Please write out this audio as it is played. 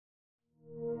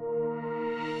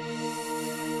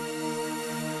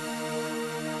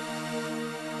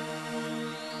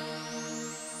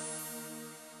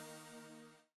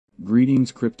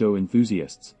Greetings crypto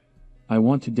enthusiasts. I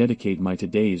want to dedicate my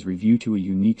today's review to a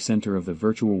unique center of the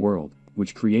virtual world,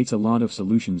 which creates a lot of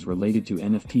solutions related to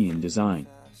NFT and design.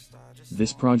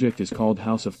 This project is called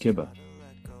House of Kibaa.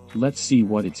 Let's see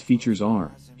what its features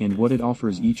are, and what it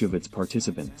offers each of its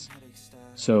participants.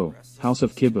 So, House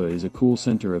of Kibaa is a cool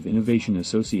center of innovation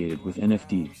associated with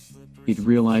NFT. It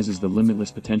realizes the limitless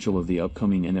potential of the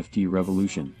upcoming NFT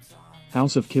revolution.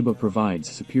 House of Kibaa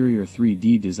provides superior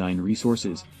 3D design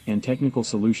resources and technical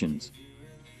solutions.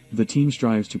 The team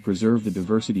strives to preserve the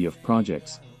diversity of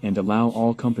projects and allow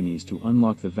all companies to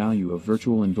unlock the value of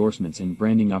virtual endorsements and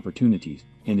branding opportunities,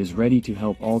 and is ready to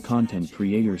help all content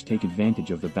creators take advantage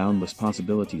of the boundless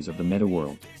possibilities of the meta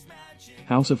world.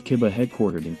 House of Kibaa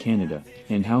headquartered in Canada,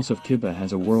 and House of Kibaa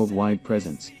has a worldwide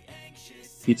presence.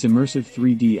 Its immersive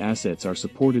 3D assets are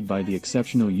supported by the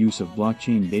exceptional use of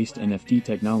blockchain-based NFT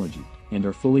technology, and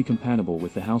are fully compatible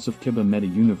with the House of Kibaa meta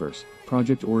universe,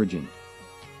 Project Origin.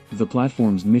 The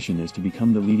platform's mission is to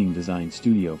become the leading design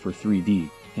studio for 3D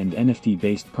and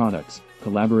NFT-based products,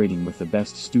 collaborating with the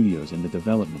best studios in the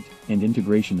development and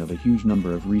integration of a huge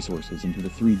number of resources into the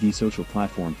 3D social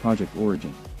platform Project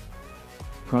Origin.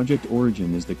 Project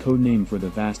Origin is the codename for the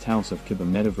vast House of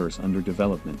Kibaa metaverse under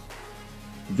development.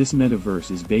 This metaverse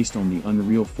is based on the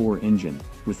Unreal 4 engine,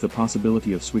 with the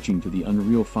possibility of switching to the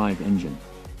Unreal 5 engine.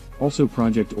 Also,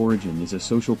 Project Origin is a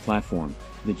social platform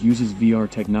that uses VR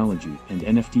technology and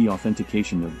NFT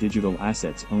authentication of digital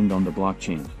assets owned on the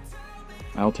blockchain.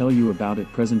 I'll tell you about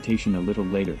its presentation a little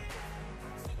later.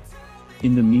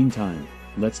 In the meantime,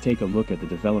 let's take a look at the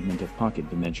development of Pocket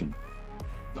Dimension.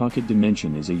 Pocket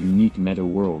Dimension is a unique meta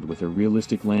world with a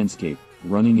realistic landscape,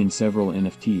 running in several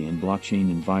NFT and blockchain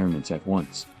environments at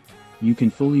once. You can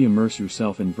fully immerse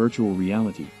yourself in virtual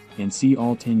reality, and see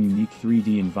all 10 unique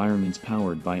 3D environments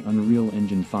powered by Unreal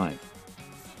Engine 5.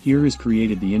 Here is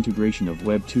created the integration of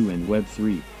Web 2 and Web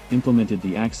 3, implemented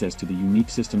the access to the unique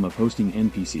system of hosting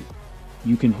NPC.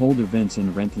 You can hold events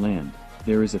and rent land,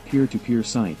 there is a peer-to-peer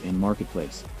site and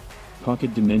marketplace.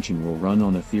 Pocket Dimension will run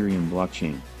on Ethereum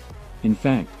blockchain. In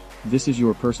fact, this is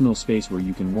your personal space where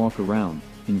you can walk around,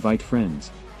 invite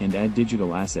friends, and add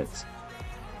digital assets.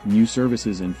 New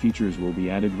services and features will be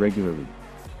added regularly.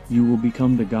 You will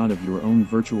become the god of your own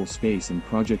virtual space in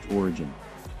Project Origin.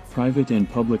 Private and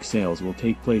public sales will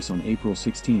take place on April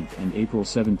 16th and April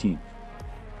 17th.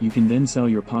 You can then sell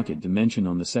your Pocket Dimension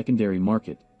on the secondary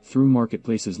market, through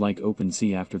marketplaces like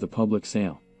OpenSea after the public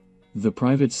sale. The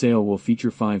private sale will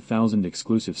feature 5,000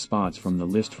 exclusive spots from the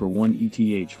list for 1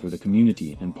 ETH for the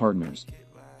community and partners.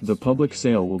 The public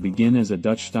sale will begin as a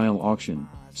Dutch-style auction,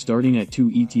 starting at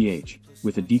 2 ETH,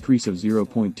 with a decrease of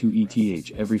 0.2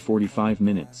 ETH every 45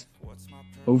 minutes.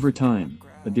 Over time,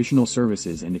 additional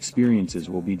services and experiences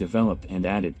will be developed and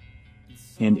added.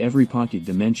 And every Pocket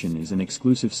Dimension is an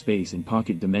exclusive space in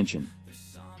Pocket Dimension.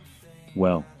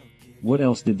 Well, what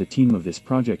else did the team of this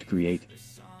project create?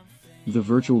 The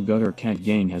virtual Gutter Cat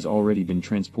gang has already been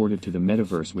transported to the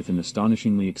metaverse with an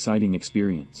astonishingly exciting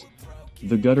experience.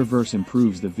 The Gutterverse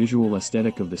improves the visual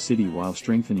aesthetic of the city while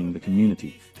strengthening the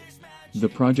community. The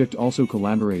project also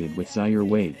collaborated with Zaire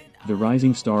Wade, the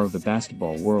rising star of the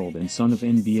basketball world and son of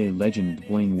NBA legend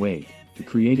Dwayne Wade, to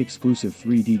create exclusive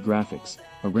 3D graphics,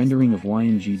 a rendering of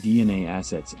YNG DNA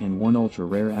assets and one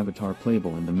ultra-rare avatar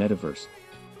playable in the metaverse.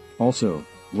 Also,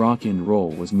 Rock and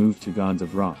Roll was moved to Gods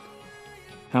of Rock.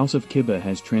 House of Kibaa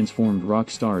has transformed rock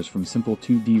stars from simple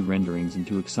 2D renderings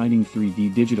into exciting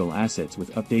 3D digital assets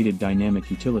with updated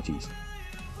dynamic utilities.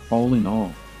 All in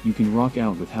all, you can rock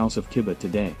out with House of Kibaa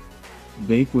today.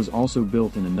 Vape was also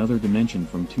built in another dimension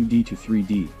from 2D to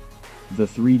 3D. The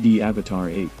 3D avatar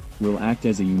Ape will act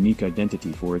as a unique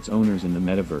identity for its owners in the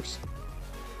metaverse.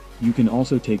 You can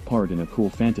also take part in a cool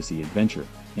fantasy adventure,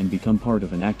 and become part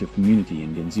of an active community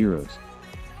in Genzeros.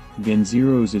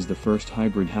 Genzeros is the first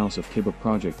hybrid House of Kibaa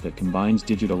project that combines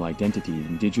digital identity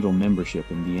and digital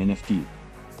membership in the NFT.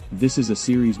 This is a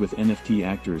series with NFT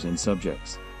actors and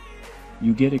subjects.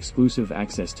 You get exclusive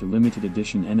access to limited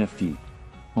edition NFT.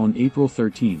 On April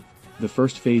 13th, the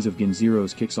first phase of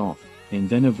Genzeros kicks off, and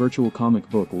then a virtual comic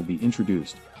book will be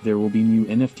introduced. There will be new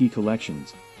NFT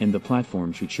collections, and the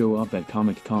platform should show up at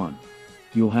Comic-Con.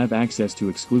 You'll have access to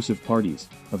exclusive parties,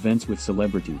 events with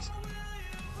celebrities.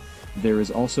 There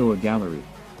is also a gallery.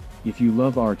 If you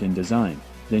love art and design,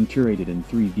 then curated in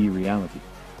 3D reality.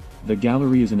 The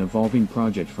gallery is an evolving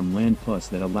project from Land Plus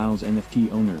that allows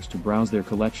NFT owners to browse their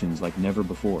collections like never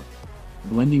before.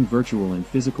 Blending virtual and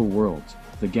physical worlds,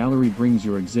 the gallery brings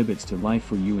your exhibits to life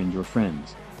for you and your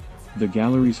friends. The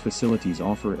gallery's facilities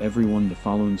offer everyone the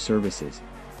following services.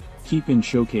 Keep and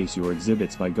showcase your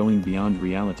exhibits by going beyond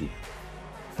reality.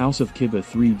 House of Kibaa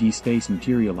 3D Space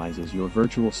materializes your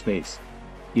virtual space.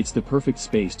 It's the perfect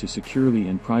space to securely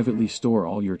and privately store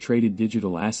all your traded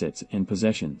digital assets and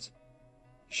possessions.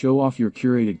 Show off your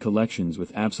curated collections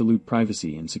with absolute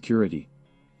privacy and security.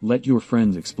 Let your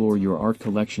friends explore your art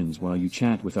collections while you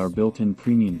chat with our built-in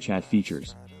premium chat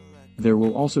features. There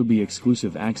will also be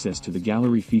exclusive access to the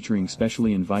gallery featuring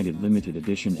specially invited limited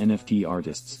edition NFT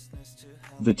artists.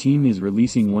 The team is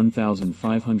releasing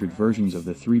 1,500 versions of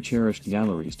the 3 cherished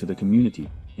galleries to the community,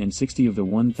 and 60 of the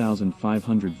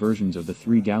 1,500 versions of the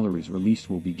 3 galleries released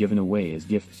will be given away as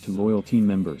gifts to loyal team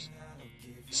members.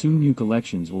 Soon new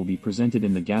collections will be presented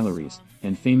in the galleries,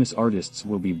 and famous artists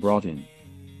will be brought in.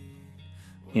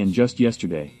 And just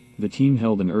yesterday, the team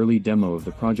held an early demo of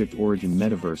the Project Origin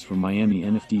Metaverse for Miami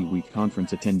NFT Week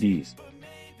conference attendees.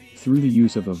 Through the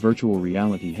use of a virtual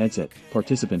reality headset,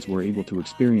 participants were able to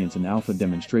experience an alpha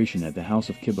demonstration at the House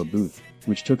of Kibaa booth,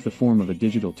 which took the form of a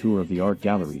digital tour of the art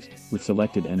galleries, with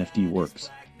selected NFT works.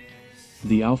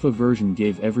 The alpha version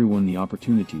gave everyone the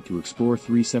opportunity to explore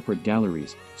 3 separate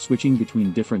galleries, switching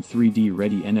between different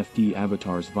 3D-ready NFT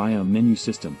avatars via a menu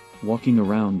system, walking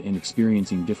around and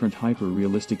experiencing different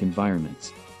hyper-realistic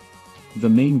environments. The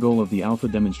main goal of the alpha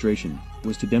demonstration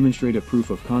was to demonstrate a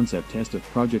proof-of-concept test of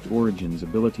Project Origin's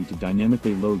ability to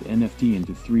dynamically load NFT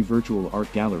into 3 virtual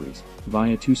art galleries,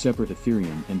 via 2 separate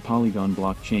Ethereum and Polygon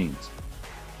blockchains.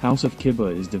 House of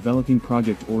Kibaa is developing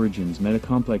Project Origin's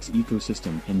metacomplex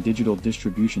ecosystem and digital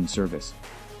distribution service.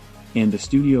 And the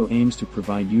studio aims to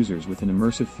provide users with an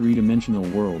immersive 3-dimensional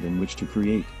world in which to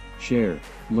create, share,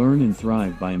 learn and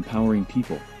thrive by empowering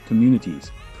people,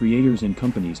 communities, creators and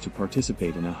companies to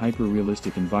participate in a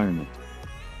hyper-realistic environment.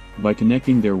 By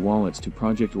connecting their wallets to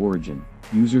Project Origin,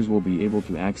 users will be able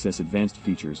to access advanced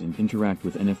features and interact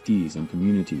with NFTs and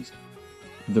communities.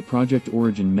 The Project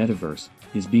Origin Metaverse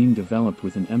is being developed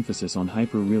with an emphasis on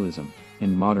hyper-realism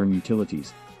and modern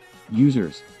utilities.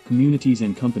 Users, communities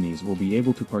and companies will be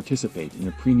able to participate in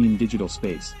a premium digital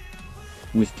space.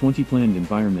 With 20 planned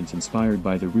environments inspired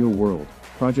by the real world,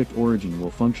 Project Origin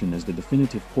will function as the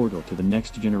definitive portal to the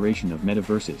next generation of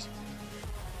metaverses.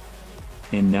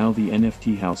 And now the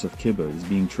NFT House of Kibaa is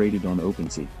being traded on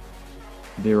OpenSea.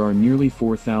 There are nearly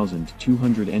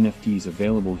 4,200 NFTs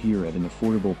available here at an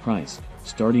affordable price,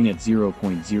 starting at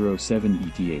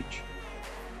 0.07 ETH.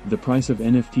 The price of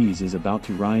NFTs is about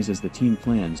to rise as the team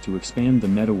plans to expand the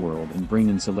meta world and bring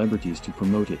in celebrities to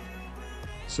promote it.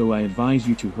 So I advise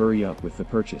you to hurry up with the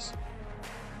purchase.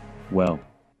 Well,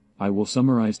 I will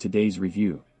summarize today's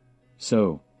review.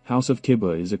 So, House of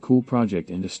Kibaa is a cool project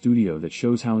and a studio that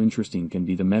shows how interesting can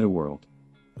be the meta world.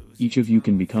 Each of you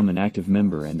can become an active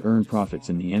member and earn profits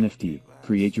in the NFT,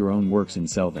 create your own works and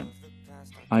sell them.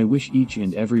 I wish each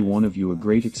and every one of you a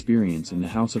great experience in the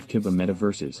House of Kibaa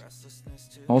metaverses.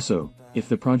 Also, if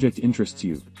the project interests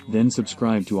you, then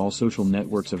subscribe to all social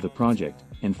networks of the project,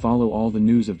 and follow all the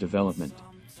news of development.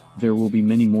 There will be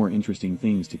many more interesting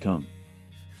things to come.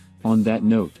 On that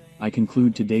note, I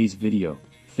conclude today's video.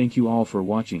 Thank you all for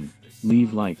watching.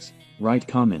 Leave likes, write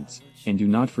comments, and do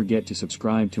not forget to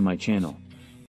subscribe to my channel.